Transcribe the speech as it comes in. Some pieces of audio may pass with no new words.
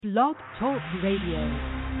Blog Talk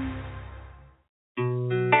Radio.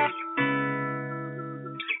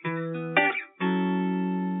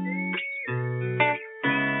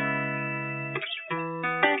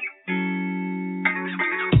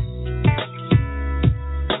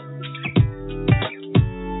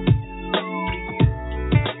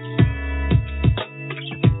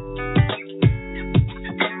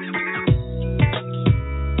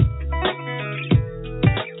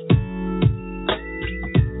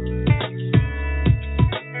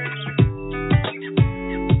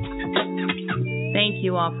 Thank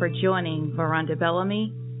you all for joining Veranda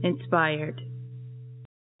Bellamy Inspired.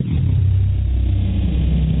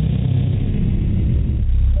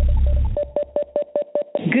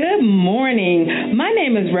 Good morning. My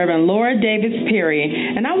name is Reverend Laura Davis Perry,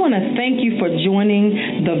 and I want to thank you for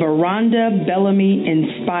joining the Veranda Bellamy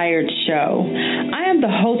Inspired Show. I am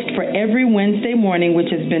the host for every Wednesday morning, which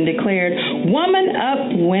has been declared Woman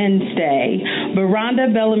Up Wednesday. Veranda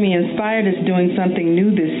Bellamy Inspired is doing something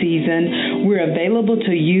new this season. We're available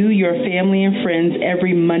to you, your family, and friends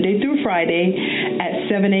every Monday through Friday at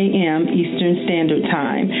 7 a.m. Eastern Standard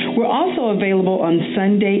Time. We're also available on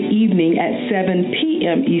Sunday evening at 7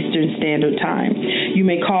 p.m. Eastern Standard Time. You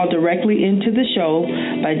may call directly into the show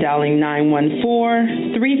by dialing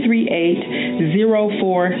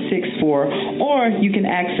 914-338-0464, or you can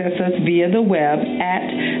access us via the web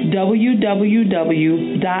at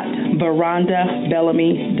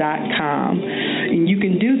www.verandabellamy.com. And you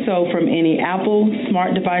can do so from any Apple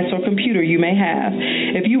smart device or computer you may have.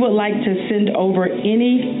 If you would like to send over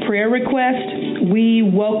any prayer request, we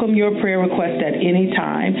welcome your prayer request at any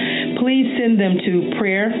time. Please send them to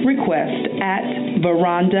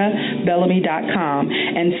prayerrequest@verandabellamy.com,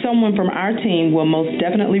 and someone from our team will most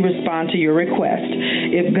definitely respond to your request.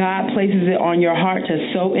 If God places it on your heart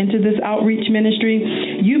to sow into this outreach ministry,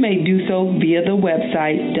 you may do so via the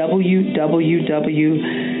website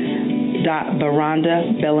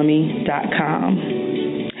www.verandabellamy.com.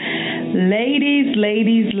 Ladies,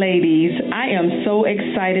 I am so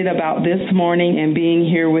excited about this morning and being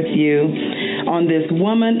here with you on this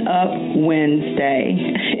Woman Up Wednesday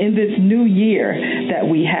in this new year that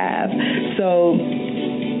we have. So,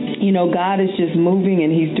 God is just moving,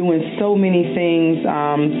 and He's doing so many things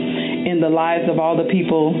in the lives of all of His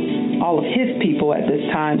people at this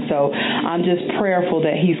time. So I'm just prayerful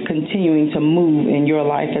that He's continuing to move in your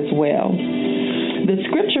life as well. The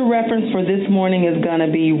scripture reference for this morning is going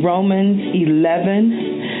to be Romans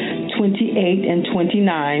 11:28 and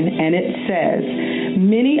 29, and it says,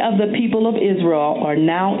 "Many of the people of Israel are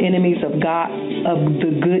now enemies of God, of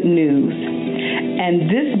the good news, and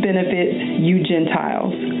this benefits you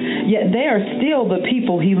Gentiles. Yet they are still the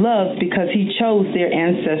people He loves because He chose their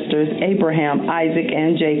ancestors, Abraham, Isaac,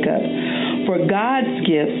 and Jacob. For God's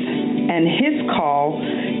gifts and His call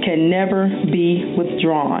can never be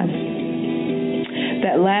withdrawn."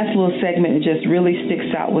 That last little segment just really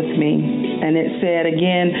sticks out with me. And it said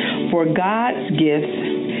again, for God's gifts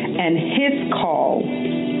and His call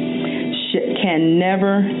can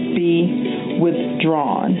never be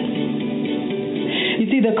withdrawn. You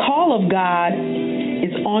see, the call of God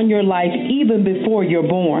is on your life even before you're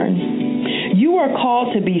born. You are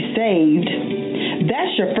called to be saved.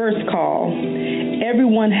 That's your first call.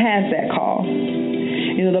 Everyone has that call.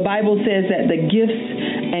 The Bible says that the gifts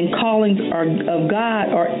and callings of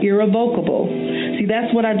God are irrevocable. See,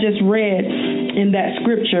 that's what I just read in that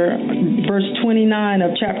scripture. Verse 29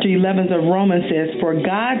 of chapter 11 of Romans says, for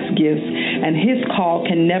God's gifts and His call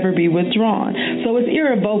can never be withdrawn. So it's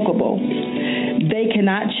irrevocable. They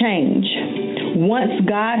cannot change. Once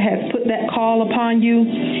God has put that call upon you,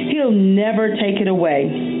 He'll never take it away.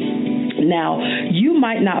 Now, you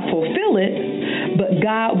might not fulfill it, but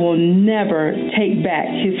God will never take back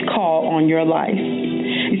His call on your life.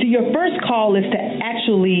 You see, your first call is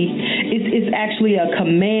it's actually a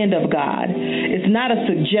command of God. It's not a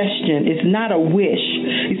suggestion. It's not a wish.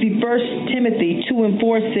 You see, 1 Timothy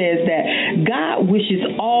 2:4 says that God wishes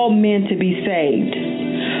all men to be saved.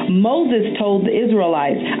 Moses told the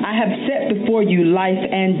Israelites, I have set before you life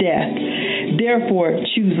and death. Therefore,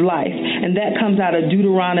 choose life. And that comes out of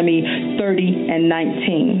Deuteronomy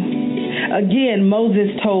 30:19. Again,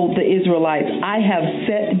 Moses told the Israelites, I have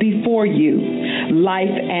set before you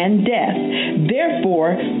life and death.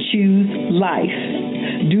 Therefore, choose life.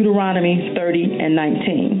 Deuteronomy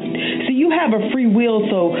 30:19. So you have a free will,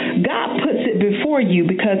 so God puts it before you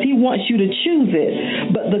because He wants you to choose it.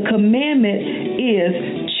 But the commandment is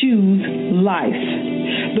choose life.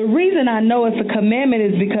 The reason I know it's a commandment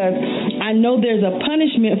is because I know there's a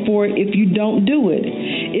punishment for it if you don't do it.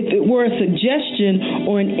 If it were a suggestion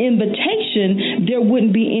or an invitation, there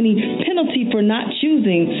wouldn't be any penalty for not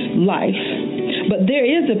choosing life. But there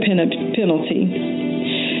is a penalty.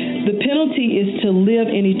 The penalty is to live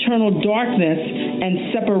in eternal darkness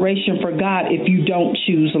and separation for God if you don't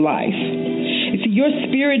choose life. You see, your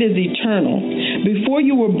spirit is eternal. Before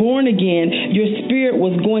you were born again, your spirit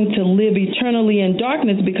was going to live eternally in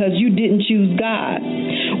darkness because you didn't choose God.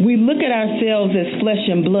 We look at ourselves as flesh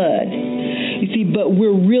and blood. You see, but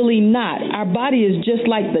we're really not. Our body is just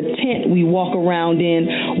like the tent we walk around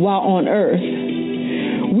in while on earth.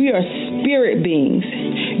 We are spirit beings.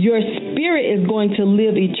 Your spirit is going to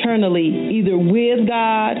live eternally either with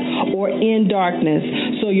God or in darkness.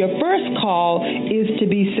 So your first call is to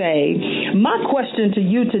be saved. My question to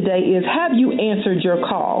you today is, have you answered your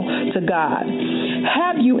call to God?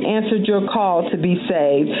 Have you answered your call to be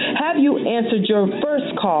saved? Have you answered your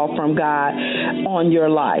first call from God on your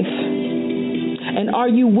life? And are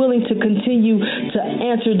you willing to continue to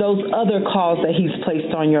answer those other calls that He's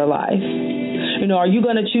placed on your life? You know, are you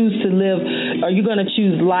going to choose to live? Are you going to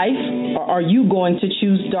choose life, or are you going to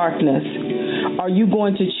choose darkness? Are you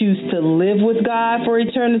going to choose to live with God for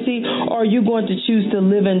eternity, or are you going to choose to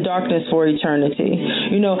live in darkness for eternity?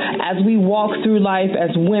 You know, as we walk through life as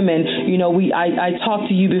women, you know, I talked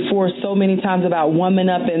to you before so many times about woman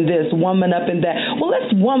up in this, woman up in that. Well,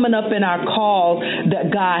 let's woman up in our call that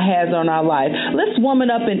God has on our life. Let's woman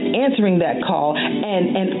up in answering that call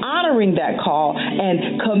and honoring that call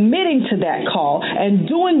and committing to that call and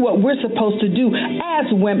doing what we're supposed to do as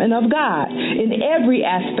women of God in every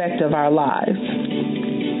aspect of our lives.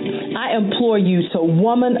 I implore you to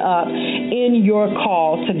woman up in your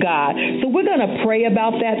call to God. So we're going to pray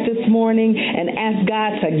about that this morning and ask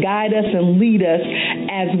God to guide us and lead us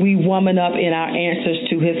as we woman up in our answers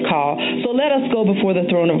to His call. So let us go before the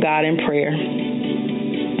throne of God in prayer.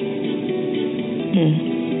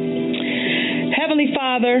 Heavenly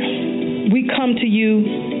Father, we come to you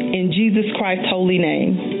in Jesus Christ's holy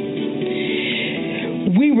name.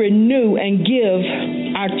 We renew and give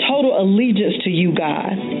our total allegiance to you,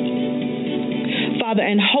 God. Father,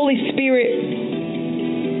 and Holy Spirit,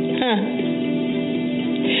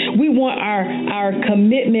 we want our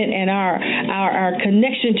commitment and our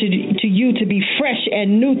connection to you to be fresh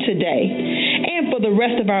and new today and for the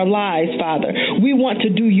rest of our lives, Father. We want to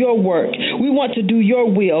do your work. We want to do your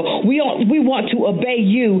will. We want to obey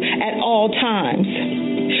you at all times.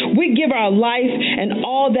 We give our life and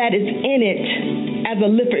all that is in it as a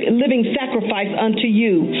living sacrifice unto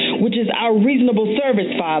you, which is our reasonable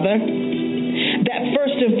service, Father. That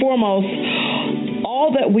first and foremost,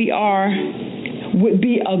 all that we are would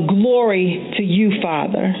be a glory to you,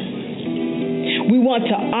 Father. We want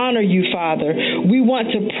to honor you, Father. We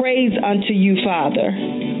want to praise unto you, Father.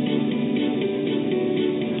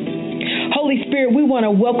 Holy Spirit, we want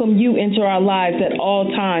to welcome you into our lives at all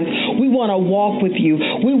times. We want to walk with you.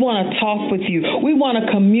 We want to talk with you. We want to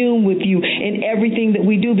commune with you in everything that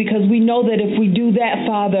we do, because we know that if we do that,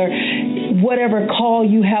 Father, whatever call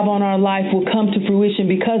you have on our life will come to fruition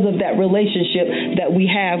because of that relationship that we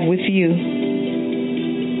have with you.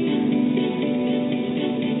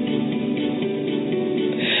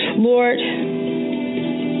 Lord,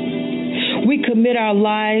 we commit our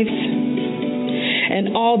lives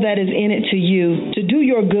and all that is in it to you, to do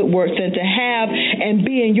your good works and to have and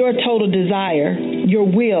be in your total desire, your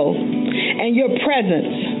will, and your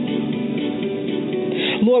presence.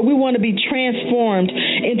 Lord, we want to be transformed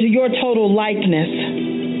into your total likeness.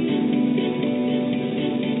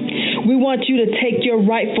 We want you to take your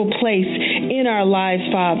rightful place in our lives,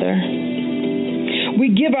 Father.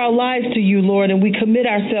 We give our lives to you, Lord, and we commit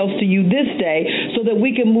ourselves to you this day so that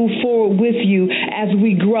we can move forward with you as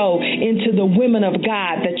we grow into the women of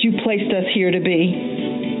God that you placed us here to be.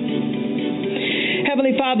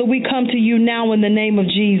 Heavenly Father, we come to you now in the name of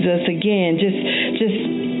Jesus again, just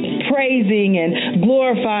praising and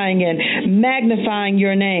glorifying and magnifying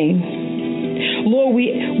your name. Lord,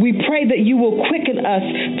 we pray that you will quicken us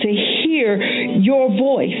to hear your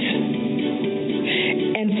voice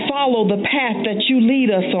and follow the path that you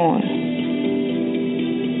lead us on.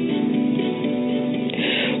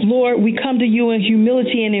 Lord, we come to you in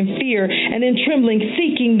humility and in fear and in trembling,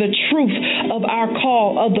 seeking the truth of our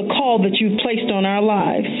call, of the call that you've placed on our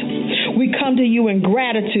lives. We come to you in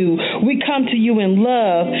gratitude. We come to you in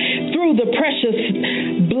love through the precious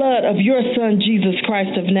blood of your Son, Jesus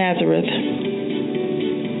Christ of Nazareth.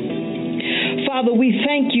 Father, we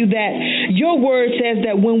thank you that your word says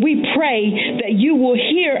that when we pray, that you will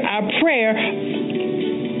hear our prayer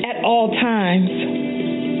at all times.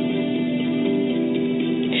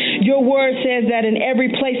 Your word says that in every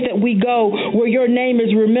place that we go where your name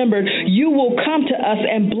is remembered, you will come to us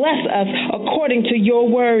and bless us according to your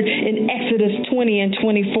word in Exodus 20 and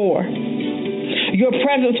 24. Your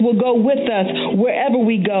presence will go with us wherever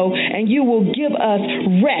we go, and you will give us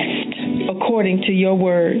rest according to your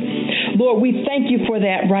word. Lord, we thank you for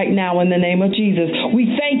that right now in the name of Jesus.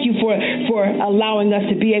 We thank you for allowing us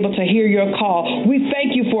to be able to hear your call. We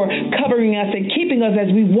thank you for covering us and keeping us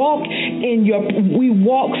as we walk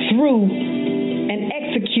through and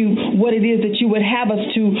execute what it is that you would have us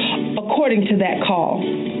to according to that call.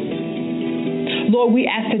 Lord, we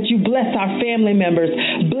ask that you bless our family members,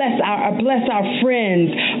 bless our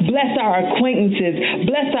friends, bless our acquaintances,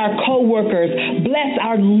 bless our co-workers, bless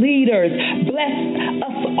our leaders, bless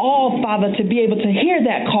us all, Father, to be able to hear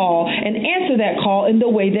that call and answer that call in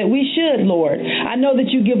the way that we should, Lord. I know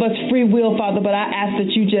that you give us free will, Father, but I ask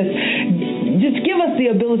that you just give us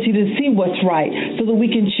the ability to see what's right so that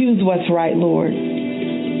we can choose what's right, Lord.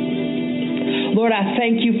 Lord, I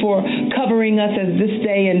thank you for covering us as this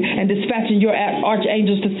day and dispatching your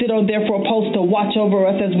archangels to sit on their posts to watch over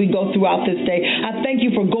us as we go throughout this day. I thank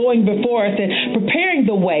you for going before us and preparing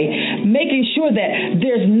the way, making sure that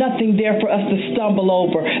there's nothing there for us to stumble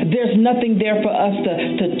over. There's nothing there for us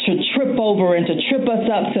to trip over and to trip us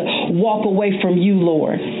up to walk away from you,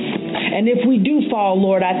 Lord. And if we do fall,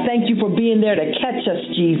 Lord, I thank you for being there to catch us,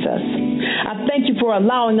 Jesus. I thank you for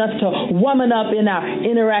allowing us to woman up in our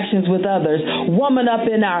interactions with others, woman up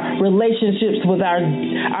in our relationships with our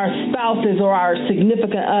spouses or our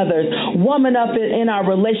significant others, woman up in our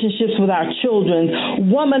relationships with our children,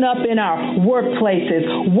 woman up in our workplaces,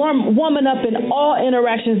 woman up in all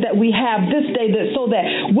interactions that we have this day, so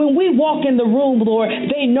that when we walk in the room, Lord,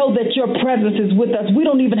 they know that your presence is with us. We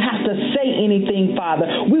don't even have to say anything, Father.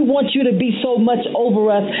 We want you to be so much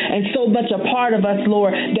over us and so much a part of us,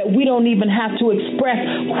 Lord, that we don't even have to express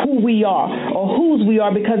who we are or whose we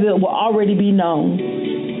are because it will already be known.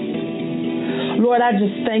 Lord, I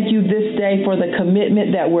just thank you this day for the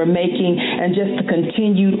commitment that we're making and just to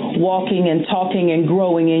continue walking and talking and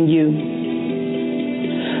growing in you.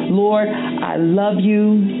 Lord, I love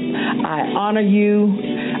you. I honor you.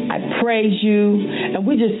 I praise you. And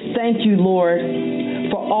we just thank you, Lord,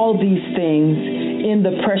 for all these things in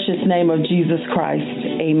the precious name of Jesus Christ.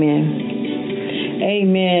 Amen.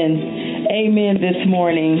 Amen. Amen this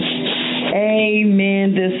morning.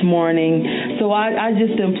 Amen this morning. So I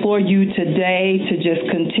just implore you today to just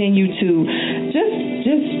continue to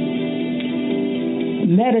just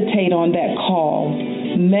meditate on that call.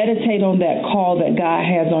 Meditate on that call that God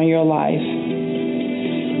has on your life.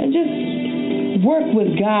 And just work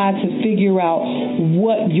with God to figure out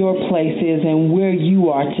what your place is and where you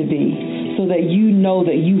are to be, so that you know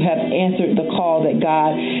that you have answered the call that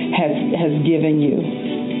God has given you.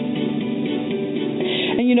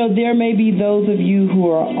 And you know, there may be those of you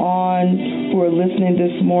who are listening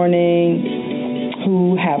this morning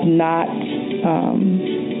who have not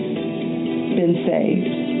been saved.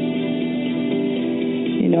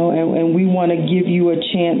 You know, and we want to give you a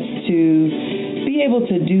chance to be able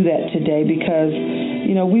to do that today, because,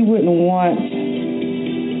 you know, we don't want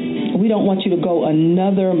you to go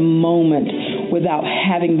another moment without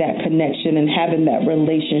having that connection and having that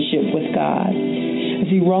relationship with God.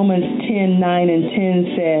 See, Romans 10:9 and 10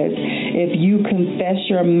 says, if you confess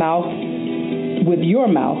with your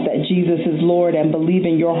mouth that Jesus is Lord and believe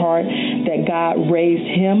in your heart that God raised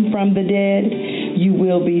him from the dead, you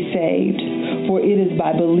will be saved. For it is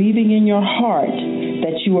by believing in your heart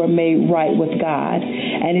that you are made right with God,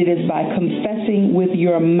 and it is by confessing with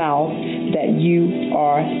your mouth that you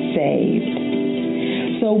are saved.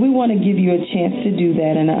 So we want to give you a chance to do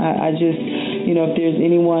that, and I just, you know, if there's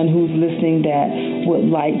anyone who's listening that would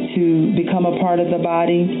like to become a part of the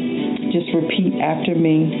body, just repeat after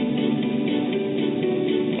me.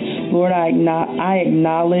 Lord, I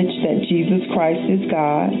acknowledge that Jesus Christ is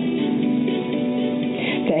God,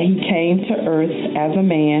 that he came to earth as a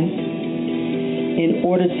man in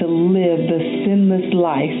order to live the sinless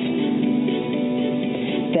life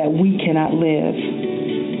that we cannot live,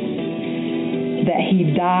 that he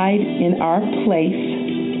died in our place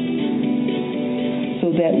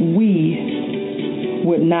so that we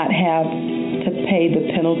would not have to pay the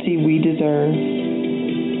penalty we deserve.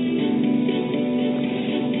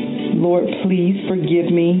 Lord, please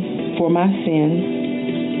forgive me for my sins.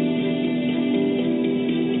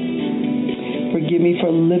 Forgive me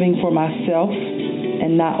for living for myself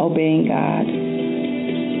and not obeying God.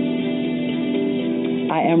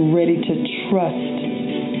 I am ready to trust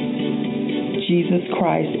Jesus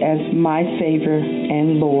Christ as my Savior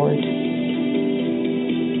and Lord.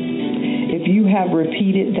 If you have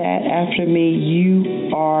repeated that after me,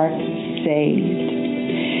 you are saved.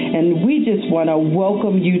 And we just want to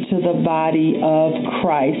welcome you to the body of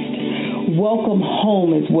Christ. Welcome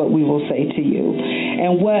home is what we will say to you.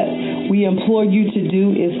 And what we implore you to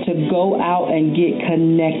do is to go out and get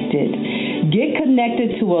connected. Get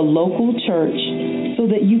connected to a local church so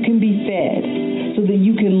that you can be fed, so that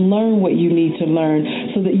you can learn what you need to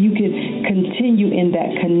learn, so that you can continue in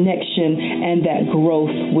that connection and that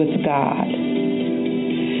growth with God.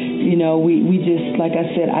 You know, we just, like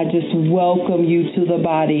I said, I just welcome you to the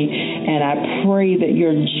body, and I pray that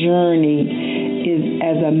your journey is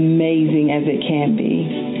as amazing as it can be.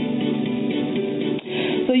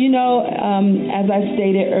 So, you know, as I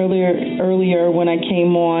stated earlier when I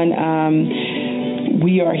came on,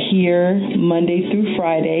 we are here Monday through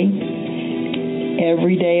Friday,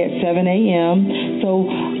 every day at 7 a.m. So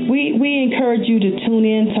we encourage you to tune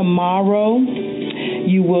in tomorrow.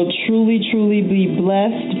 You will truly, truly be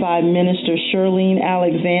blessed by Minister Shirlene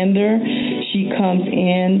Alexander. She comes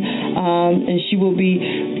in and she will be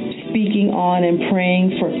speaking on and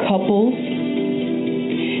praying for couples.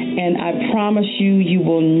 And I promise you, you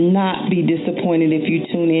will not be disappointed if you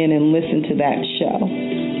tune in and listen to that show.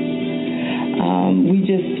 We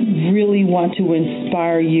just really want to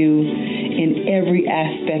inspire you in every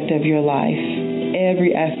aspect of your life.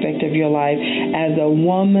 Every aspect of your life. As a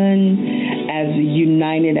woman, as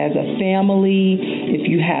united as a family, if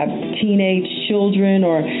you have teenage children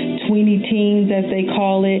or tweeny teens as they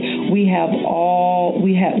call it,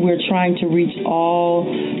 we're trying to reach all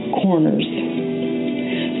corners.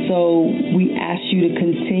 So we ask you to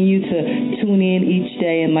continue to tune in each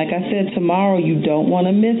day. And like I said, tomorrow you don't want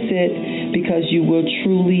to miss it because you will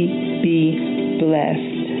truly be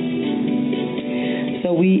blessed.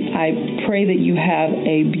 So I pray that you have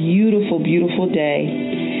a beautiful, beautiful day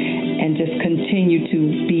and just continue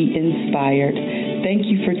to be inspired. Thank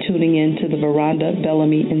you for tuning in to the Veranda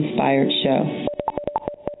Bellamy Inspired Show.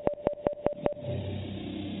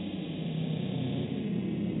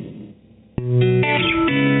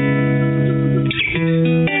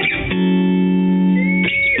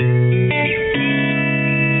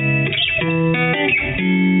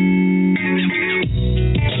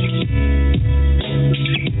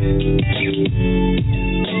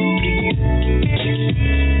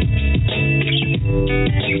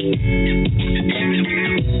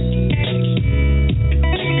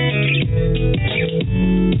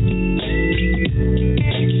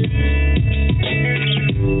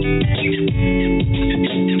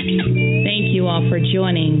 For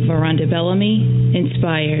joining Veranda Bellamy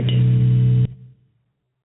Inspired.